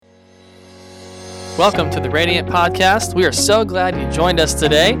Welcome to the Radiant Podcast. We are so glad you joined us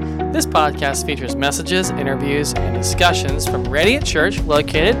today. This podcast features messages, interviews, and discussions from Radiant Church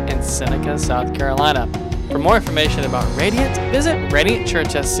located in Seneca, South Carolina. For more information about Radiant, visit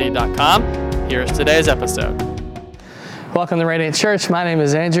radiantchurchsc.com. Here's today's episode. Welcome to Radiant Church. My name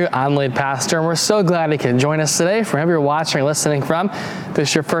is Andrew. I'm lead pastor, and we're so glad you can join us today. From wherever you're watching or listening from, if this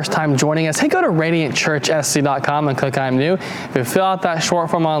is your first time joining us, hey, go to radiantchurchsc.com and click I'm new. If you fill out that short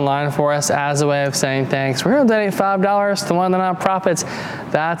form online for us as a way of saying thanks, we're going to donate $5 to one of the nonprofits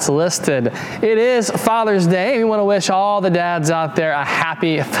that's listed. It is Father's Day. We want to wish all the dads out there a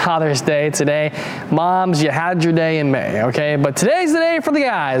happy Father's Day today. Moms, you had your day in May, okay? But today's the day for the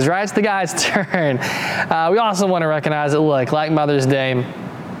guys, right? It's the guys' turn. We also want to recognize that, look, like Mother's Day,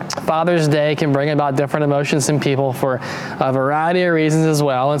 Father's Day can bring about different emotions in people for a variety of reasons as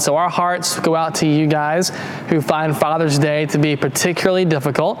well. And so our hearts go out to you guys who find Father's Day to be particularly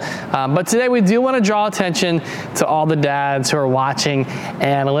difficult. But today we do want to draw attention to all the dads who are watching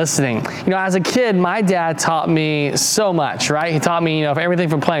and listening. You know, as a kid, my dad taught me so much, right? He taught me, everything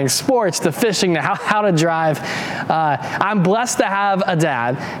from playing sports to fishing to how to drive. I'm blessed to have a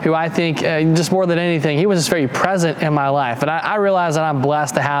dad who I think, just more than anything, he was just very present in my life. And I realize that I'm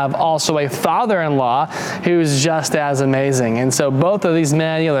blessed to have also a father-in-law who's just as amazing. And so both of these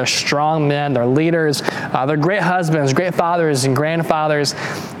men, they're strong men, they're leaders, they're great husbands, great fathers and grandfathers.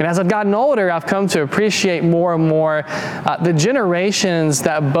 And as I've gotten older, I've come to appreciate more and more the generations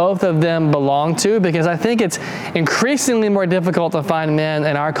that both of them belong to, because I think it's increasingly more difficult to find men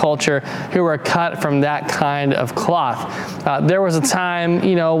in our culture who are cut from that kind of cloth. There was a time,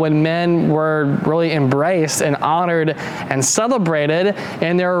 when men were really embraced and honored and celebrated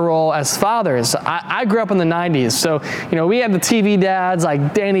in their role as fathers. I grew up in the 90s, so we had the TV dads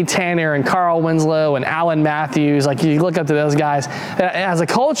like Danny Tanner and Carl Winslow and Alan Matthews. Like, you look up to those guys. As a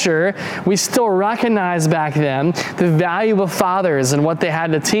culture, we still recognize back then the value of fathers and what they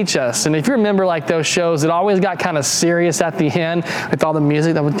had to teach us. And if you remember, like, those shows, it always got kind of serious at the end with all the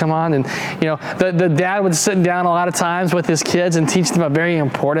music that would come on, and the dad would sit down a lot of times with his kids and teach them a very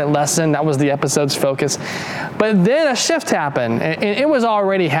important lesson. That was the episode's focus. But then a shift happened, and it was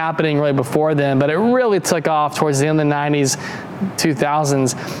already happening really before then, but it really took off towards the end of the 90s,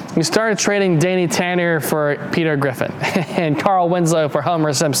 2000s. We started trading Danny Tanner for Peter Griffin and Carl Winslow for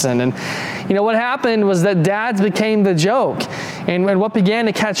Homer Simpson. And what happened was that dads became the joke. And what began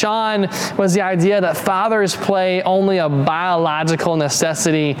to catch on was the idea that fathers play only a biological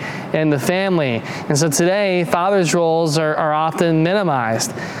necessity in the family. And so today, fathers' roles are often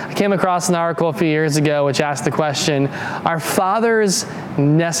minimized. I came across an article a few years ago which asked the question, are fathers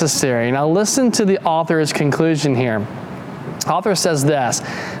necessary? Now listen to the author's conclusion here. The author says this: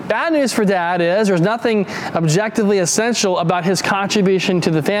 bad news for dad is there's nothing objectively essential about his contribution to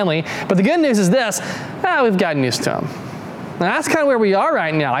the family, but the good news is this: we've gotten used to him. Now, that's kind of where we are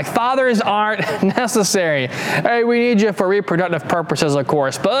right now. Like, fathers aren't necessary. Hey, we need you for reproductive purposes, of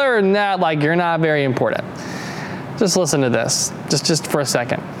course, but other than that, you're not very important. Just listen to this, just for a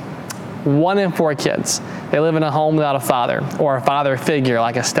second. 1 in 4 kids, they live in a home without a father or a father figure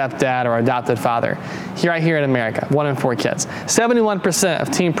like a stepdad or adopted father. Right here in America, 1 in 4 kids. 71%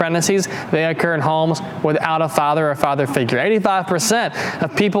 of teen pregnancies, they occur in homes without a father or a father figure. 85%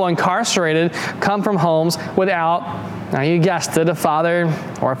 of people incarcerated come from homes without, now you guessed it, a father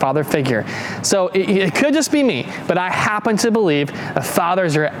or a father figure. So it could just be me, but I happen to believe that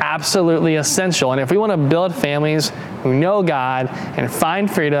fathers are absolutely essential. And if we want to build families who know God and find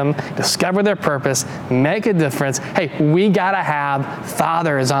freedom, discover their purpose, make a difference, hey, we got to have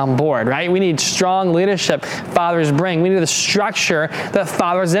fathers on board, right? We need strong leadership fathers bring. We need the structure that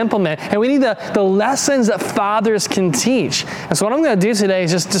fathers implement. And we need the lessons that fathers can teach. And so what I'm going to do today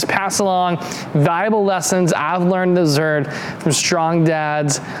is just pass along valuable lessons I've learned and observed from strong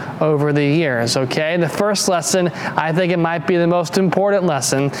dads over the years, okay? The first lesson, I think it might be the most important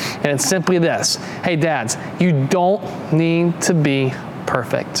lesson, and it's simply this. Hey, dads, you don't need to be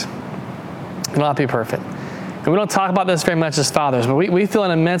perfect. You don't have to be perfect. And we don't talk about this very much as fathers, but we feel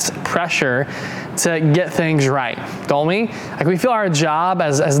an immense pressure to get things right, don't we? Like, we feel our job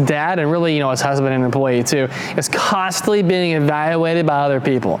as dad, and really, as husband and employee too, is constantly being evaluated by other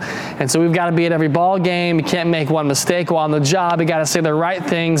people. And so we've got to be at every ball game. You can't make one mistake while on the job. You got to say the right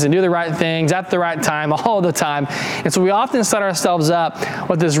things and do the right things at the right time, all the time. And so we often set ourselves up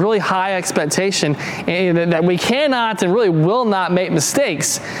with this really high expectation that we cannot and really will not make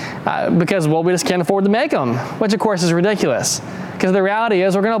mistakes because, we just can't afford to make them. which of course is ridiculous, because the reality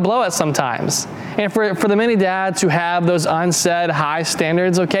is we're going to blow it sometimes. And for the many dads who have those unsaid high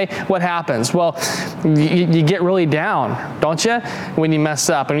standards, okay, what happens? Well, you get really down, don't you, when you mess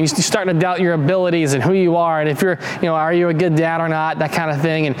up, and you start to doubt your abilities and who you are, and if you're, are you a good dad or not, that kind of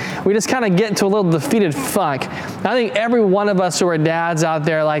thing. And we just kind of get into a little defeated funk. And I think every one of us who are dads out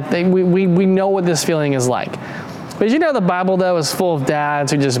there, we know what this feeling is like. But did you know the Bible, though, is full of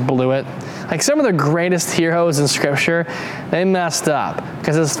dads who just blew it? Like some of the greatest heroes in Scripture, they messed up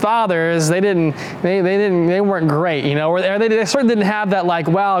because as fathers, they weren't great, or they sort of didn't have that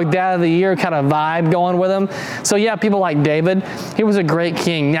wow, dad of the year kind of vibe going with them. So yeah, people like David, he was a great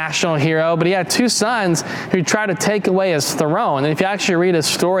king, national hero, but he had 2 sons who tried to take away his throne. And if you actually read his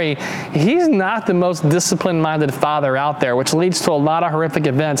story, he's not the most discipline-minded father out there, which leads to a lot of horrific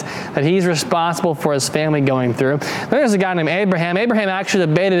events that he's responsible for his family going through. There's a guy named Abraham. Abraham actually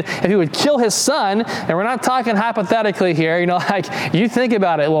debated if he would kill his son, and we're not talking hypothetically here, you think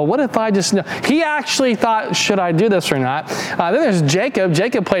about it, well, what if I just know? He actually thought, should I do this or not? Then there's Jacob.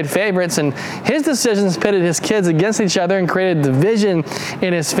 Jacob played favorites, and his decisions pitted his kids against each other and created division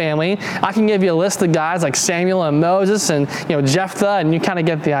in his family. I can give you a list of guys like Samuel and Moses and Jephthah, and you kind of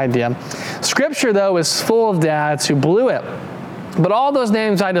get the idea. Scripture, though, is full of dads who blew it. But all those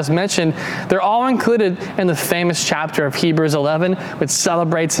names I just mentioned, they're all included in the famous chapter of Hebrews 11, which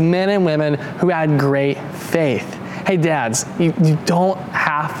celebrates men and women who had great faith. Hey, dads, you don't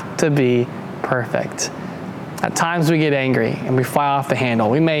have to be perfect. At times we get angry and we fly off the handle.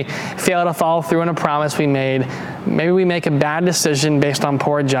 We may fail to follow through on a promise we made. Maybe we make a bad decision based on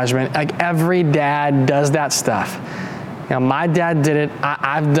poor judgment. Like every dad does that stuff. My dad did it.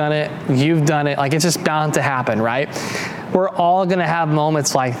 I've done it. You've done it. It's just bound to happen, right? We're all going to have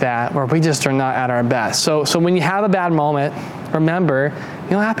moments like that where we just are not at our best. So when you have a bad moment, remember, you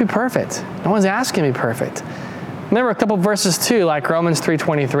don't have to be perfect. No one's asking you to be perfect. Remember a couple verses too, like Romans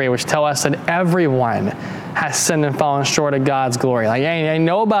 3:23, which tell us that everyone has sinned and fallen short of God's glory. Ain't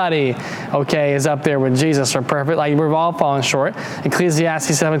nobody, is up there with Jesus or perfect. We've all fallen short.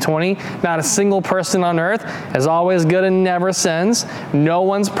 Ecclesiastes 7:20, not a single person on earth is always good and never sins. No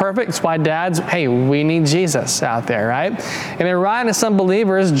one's perfect. That's why dads, we need Jesus out there, right? And in writing to some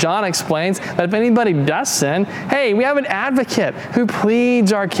believers, John explains that if anybody does sin, we have an advocate who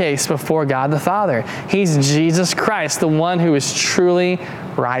pleads our case before God the Father. He's Jesus Christ, the one who is truly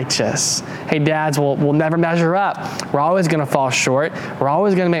righteous. Hey, dads, we'll never measure up. We're always going to fall short. We're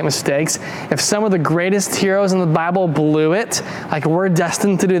always going to make mistakes. If some of the greatest heroes in the Bible blew it, we're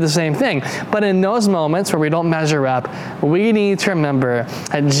destined to do the same thing. But in those moments where we don't measure up, we need to remember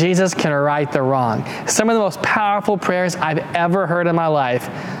that Jesus can right the wrong. Some of the most powerful prayers I've ever heard in my life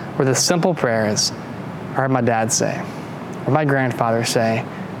were the simple prayers I heard my dad say, or my grandfather say,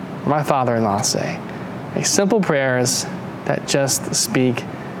 or my father-in-law say. Simple prayers that just speak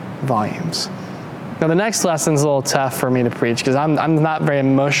volumes. Now, the next lesson is a little tough for me to preach because I'm not a very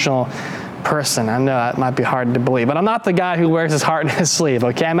emotional person. I know that might be hard to believe, but I'm not the guy who wears his heart in his sleeve,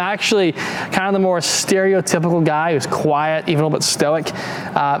 okay? I'm actually kind of the more stereotypical guy who's quiet, even a little bit stoic.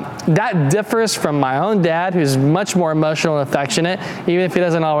 That differs from my own dad, who's much more emotional and affectionate, even if he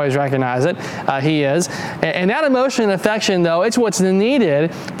doesn't always recognize it. He is. And that emotion and affection, though, it's what's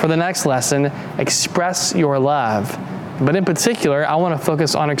needed for the next lesson, express your love. But in particular, I want to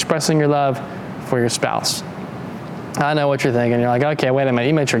focus on expressing your love for your spouse. I know what you're thinking. You're like, okay, wait a minute.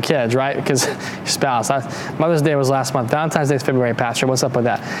 You meant your kids, right? Because your spouse. Mother's Day was last month. Valentine's Day is February, Pastor. What's up with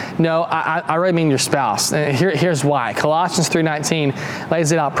that? No, I really mean your spouse. And here's why. Colossians 3:19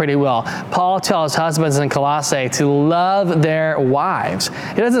 lays it out pretty well. Paul tells husbands in Colossae to love their wives.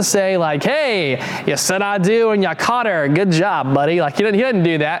 He doesn't say hey, you said I do and you caught her. Good job, buddy. He doesn't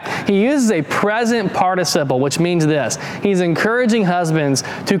do that. He uses a present participle, which means this. He's encouraging husbands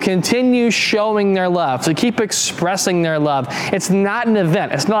to continue showing their love, to keep expressing their love. It's not an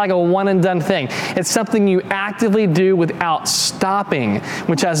event. It's not like a one and done thing. It's something you actively do without stopping,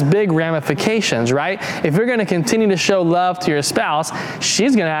 which has big ramifications, right? If you're going to continue to show love to your spouse,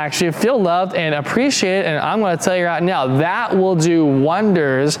 she's going to actually feel loved and appreciate it. And I'm going to tell you right now, that will do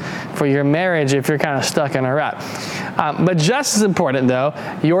wonders for your marriage if you're kind of stuck in a rut. But just as important, though,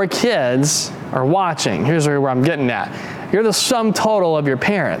 your kids are watching. Here's where I'm getting at. You're the sum total of your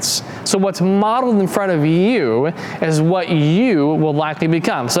parents. So what's modeled in front of you is what you will likely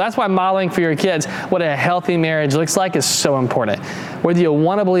become. So that's why modeling for your kids what a healthy marriage looks like is so important. Whether you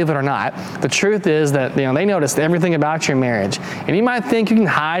want to believe it or not, the truth is that they notice everything about your marriage. And you might think you can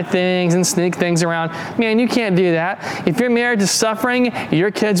hide things and sneak things around. Man, you can't do that. If your marriage is suffering, your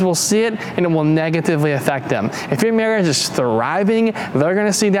kids will see it and it will negatively affect them. If your marriage is thriving, they're going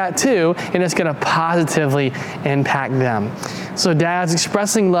to see that too, and it's going to positively impact them. So dads,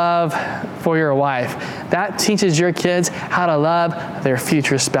 expressing love for your wife, that teaches your kids how to love their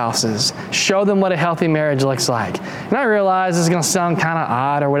future spouses. Show them what a healthy marriage looks like. And I realize this is going to sound kind of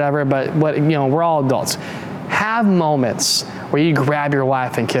odd or whatever, but we're all adults. Have moments where you grab your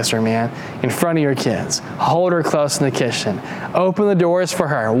wife and kiss her, man, in front of your kids. Hold her close in the kitchen. Open the doors for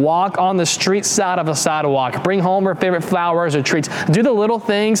her. Walk on the street side of a sidewalk. Bring home her favorite flowers or treats. Do the little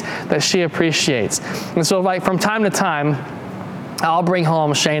things that she appreciates. And so from time to time, I'll bring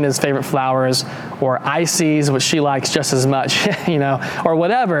home Shayna's favorite flowers or ices, which she likes just as much, or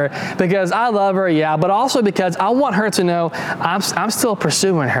whatever, because I love her, yeah, but also because I want her to know I'm still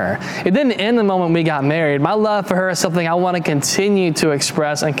pursuing her. It didn't end the moment we got married. My love for her is something I want to continue to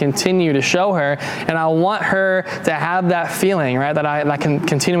express and continue to show her, and I want her to have that feeling, right, that I can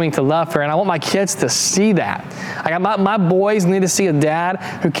continuing to love her, and I want my kids to see that. My boys need to see a dad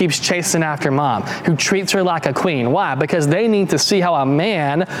who keeps chasing after mom, who treats her like a queen. Why? Because they need to see how a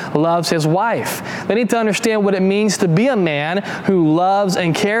man loves his wife. They need to understand what it means to be a man who loves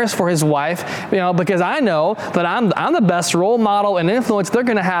and cares for his wife, because I know that I'm the best role model and influence they're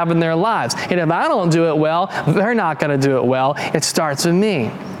going to have in their lives. And if I don't do it well, they're not going to do it well. It starts with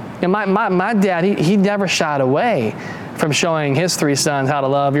me. And my dad, he never shied away from showing his 3 sons how to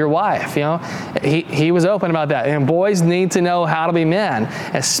love your wife. He was open about that. And boys need to know how to be men,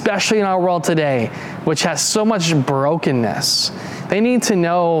 especially in our world today, which has so much brokenness. They need to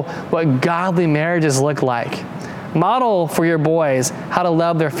know what godly marriages look like. Model for your boys how to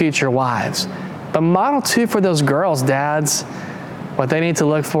love their future wives. But model too for those girls, dads, what they need to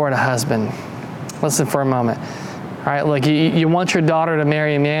look for in a husband. Listen for a moment. All right, look, you want your daughter to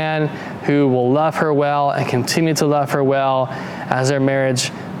marry a man who will love her well and continue to love her well as their marriage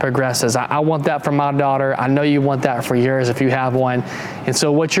progresses. I want that for my daughter. I know you want that for yours if you have one. And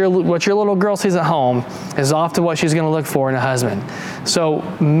so what your little girl sees at home is often what she's going to look for in a husband. So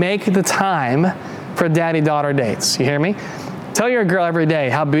make the time for daddy-daughter dates. You hear me? Tell your girl every day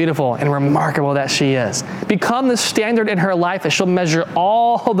how beautiful and remarkable that she is. Become the standard in her life that she'll measure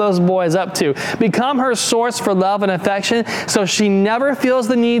all those boys up to. Become her source for love and affection so she never feels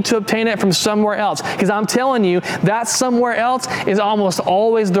the need to obtain it from somewhere else. Because I'm telling you, that somewhere else is almost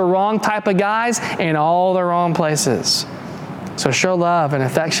always the wrong type of guys in all the wrong places. So show love and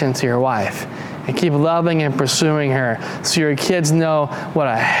affection to your wife and keep loving and pursuing her so your kids know what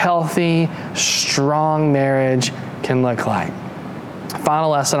a healthy, strong marriage can look like.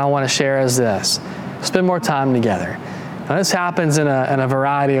 Final lesson I want to share is this. Spend more time together. Now, this happens in a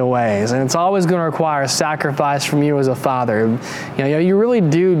variety of ways, and it's always going to require a sacrifice from you as a father. You really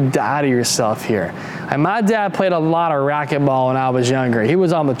do die to yourself here. And my dad played a lot of racquetball when I was younger. He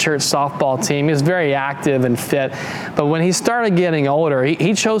was on the church softball team. He was very active and fit. But when he started getting older,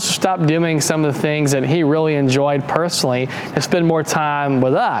 he chose to stop doing some of the things that he really enjoyed personally and spend more time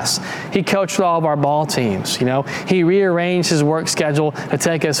with us. He coached all of our ball teams. He rearranged his work schedule to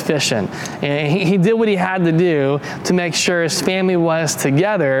take us fishing. And he did what he had to do to make sure his family was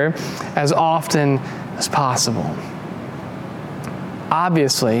together as often as possible.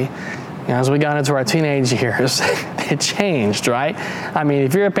 Obviously, as we got into our teenage years, it changed, right? I mean,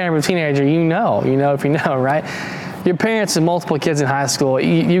 if you're a parent of a teenager, you know, right? Your parents and multiple kids in high school,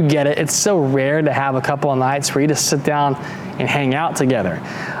 you get it. It's so rare to have a couple of nights where you just sit down and hang out together.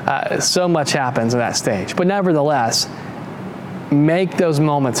 So much happens at that stage. But nevertheless, make those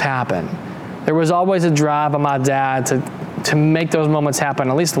moments happen. There was always a drive on my dad to make those moments happen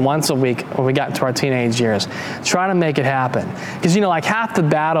at least once a week when we got into our teenage years. Try to make it happen. Because, half the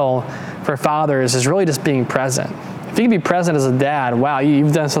battle for fathers is really just being present. If you can be present as a dad, wow,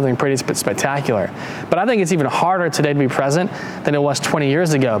 you've done something pretty spectacular. But I think it's even harder today to be present than it was 20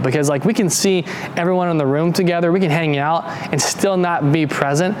 years ago because we can see everyone in the room together, we can hang out and still not be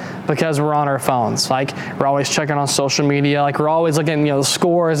present because we're on our phones. We're always checking on social media, we're always looking at the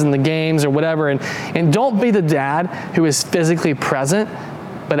scores and the games or whatever. And don't be the dad who is physically present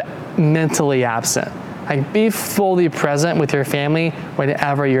but mentally absent. Be fully present with your family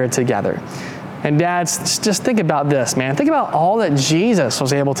whenever you're together. And dads, just think about this, man. Think about all that Jesus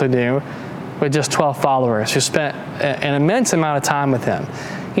was able to do with just 12 followers who spent an immense amount of time with him.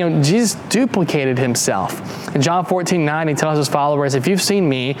 Jesus duplicated himself. In John 14:9, he tells his followers, if you've seen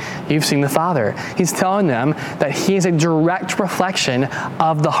me, you've seen the Father. He's telling them that he is a direct reflection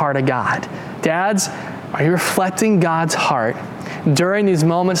of the heart of God. Dads, are you reflecting God's heart during these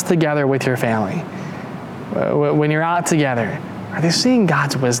moments together with your family? When you're out together, are they seeing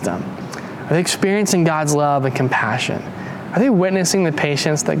God's wisdom? Are they experiencing God's love and compassion? Are they witnessing the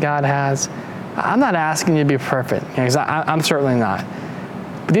patience that God has? I'm not asking you to be perfect, because I'm certainly not.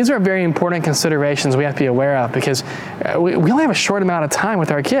 But these are very important considerations we have to be aware of, because we only have a short amount of time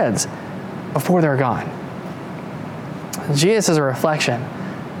with our kids before they're gone. Jesus is a reflection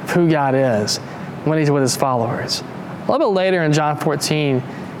of who God is when he's with his followers. A little bit later in John 14,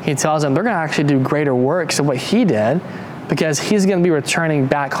 he tells them they're going to actually do greater works than what he did, because he's going to be returning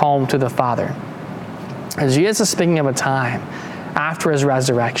back home to the Father. And Jesus is speaking of a time after his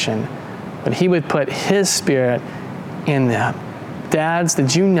resurrection when he would put his Spirit in them. Dads,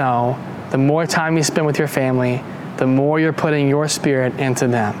 did you know the more time you spend with your family, the more you're putting your Spirit into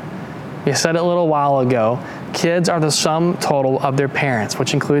them? You said it a little while ago, kids are the sum total of their parents,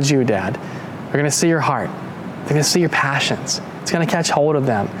 which includes you, Dad. They're going to see your heart. They're going to see your passions. It's going to catch hold of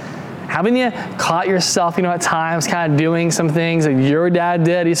them. Haven't you caught yourself, at times kind of doing some things that your dad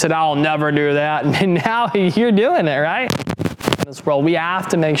did? He said, I'll never do that. And now you're doing it, right? In this world, we have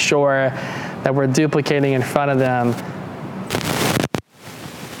to make sure that we're duplicating in front of them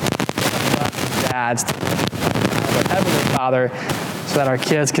dads, our Heavenly Father, so that our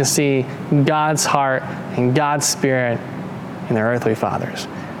kids can see God's heart and God's Spirit in their earthly fathers.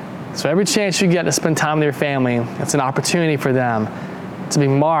 So every chance you get to spend time with your family, it's an opportunity for them to be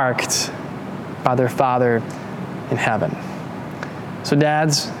marked by their Father in heaven. So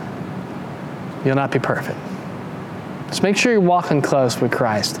dads, you'll not be perfect. Just make sure you're walking close with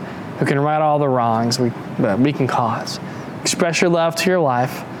Christ, who can right all the wrongs we can cause. Express your love to your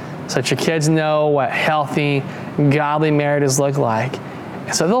life so that your kids know what healthy, godly marriages look like.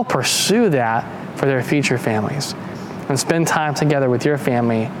 And so they'll pursue that for their future families. And spend time together with your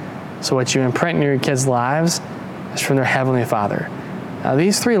family so what you imprint in your kids' lives is from their Heavenly Father. Now,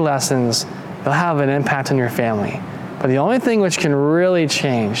 these three lessons, they'll have an impact on your family. But the only thing which can really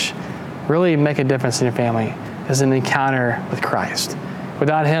change, really make a difference in your family, is an encounter with Christ.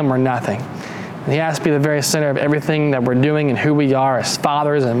 Without him, we're nothing. And he has to be the very center of everything that we're doing and who we are as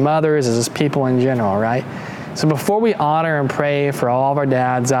fathers and mothers, as people in general, right? So before we honor and pray for all of our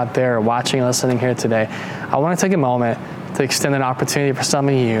dads out there watching and listening here today, I want to take a moment to extend an opportunity for some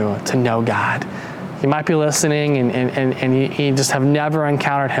of you to know God. You might be listening and you just have never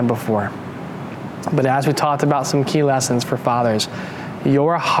encountered him before. But as we talked about some key lessons for fathers,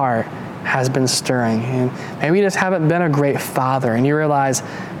 your heart has been stirring. And maybe you just haven't been a great father and you realize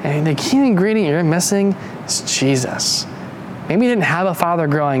the key ingredient you're missing is Jesus. Maybe you didn't have a father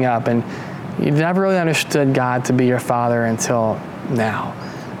growing up and you never really understood God to be your father until now.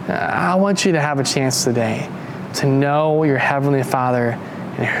 I want you to have a chance today to know your Heavenly Father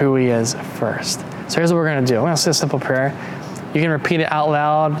and who he is first. So here's what we're going to do. We're going to say a simple prayer. You can repeat it out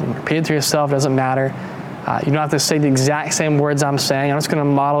loud. You can repeat it to yourself. It doesn't matter. You don't have to say the exact same words I'm saying. I'm just going to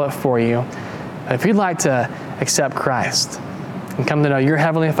model it for you. If you'd like to accept Christ and come to know your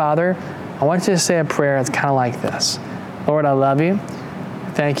Heavenly Father, I want you to say a prayer that's kind of like this. Lord, I love you.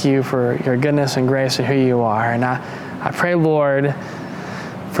 Thank you for your goodness and grace and who you are. And I pray, Lord,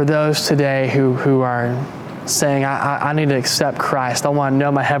 for those today who are saying, I need to accept Christ. I want to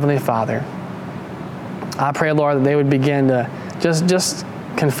know my Heavenly Father. I pray, Lord, that they would begin to just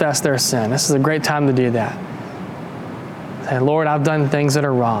confess their sin. This is a great time to do that. Say, Lord, I've done things that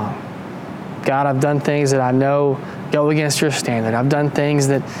are wrong. God, I've done things that I know go against your standard. I've done things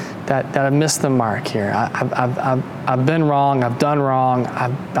that have missed the mark here. I've been wrong. I've done wrong.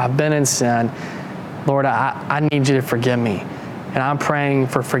 I've been in sin. Lord, I need you to forgive me. And I'm praying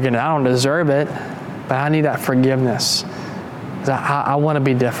for forgiveness. I don't deserve it, but I need that forgiveness. I want to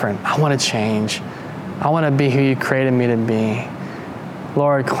be different. I want to change. I want to be who you created me to be.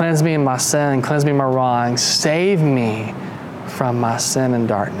 Lord, cleanse me of my sin, cleanse me of my wrongs, save me from my sin and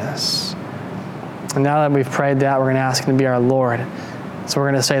darkness. And now that we've prayed that, we're going to ask him to be our Lord. So we're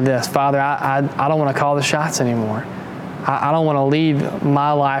going to say this, Father, I don't want to call the shots anymore. I don't want to lead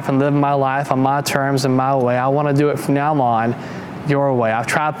my life and live my life on my terms and my way. I want to do it from now on your way. I've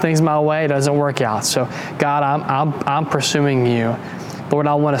tried things my way, it doesn't work out. So God, I'm pursuing you. Lord,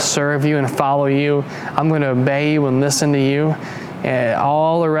 I want to serve you and follow you. I'm going to obey you and listen to you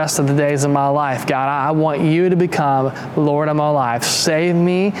all the rest of the days of my life. God, I want you to become Lord of my life. Save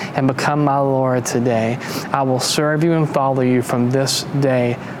me and become my Lord today. I will serve you and follow you from this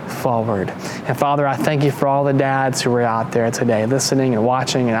day forward. And Father, I thank you for all the dads who are out there today listening and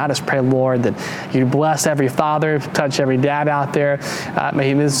watching. And I just pray, Lord, that you bless every father, touch every dad out there.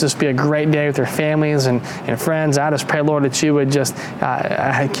 May this just be a great day with their families and friends. I just pray, Lord, that you would just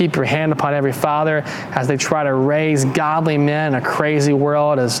keep your hand upon every father as they try to raise godly men in a crazy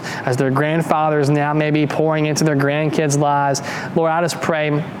world, as their grandfathers now may be pouring into their grandkids' lives. Lord, I just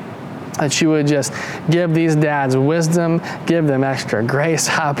pray that you would just give these dads wisdom, give them extra grace,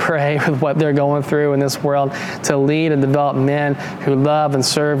 I pray, with what they're going through in this world, to lead and develop men who love and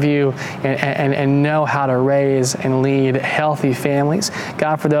serve you and know how to raise and lead healthy families.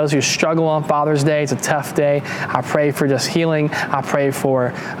 God, for those who struggle on Father's Day, it's a tough day. I pray for just healing. I pray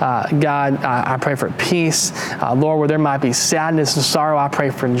for, I pray for peace. Lord, where there might be sadness and sorrow, I pray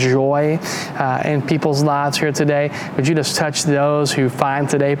for joy in people's lives here today. Would you just touch those who find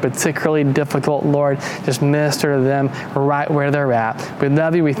today particularly difficult, Lord? Just minister to them right where they're at. We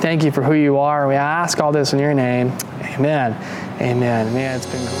love you. We thank you for who you are. We ask all this in your name. Amen. Amen. Man, it's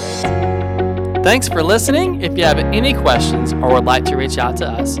been great. Thanks for listening. If you have any questions or would like to reach out to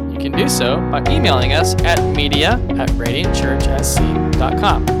us, you can do so by emailing us at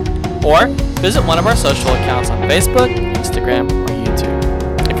media@radiantchurchsc.com or visit one of our social accounts on Facebook, Instagram, or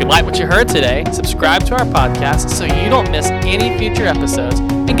YouTube. If you like what you heard today, subscribe to our podcast so you don't miss any future episodes,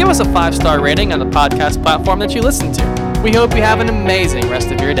 and give us a 5-star rating on the podcast platform that you listen to. We hope you have an amazing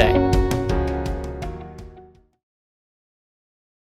rest of your day.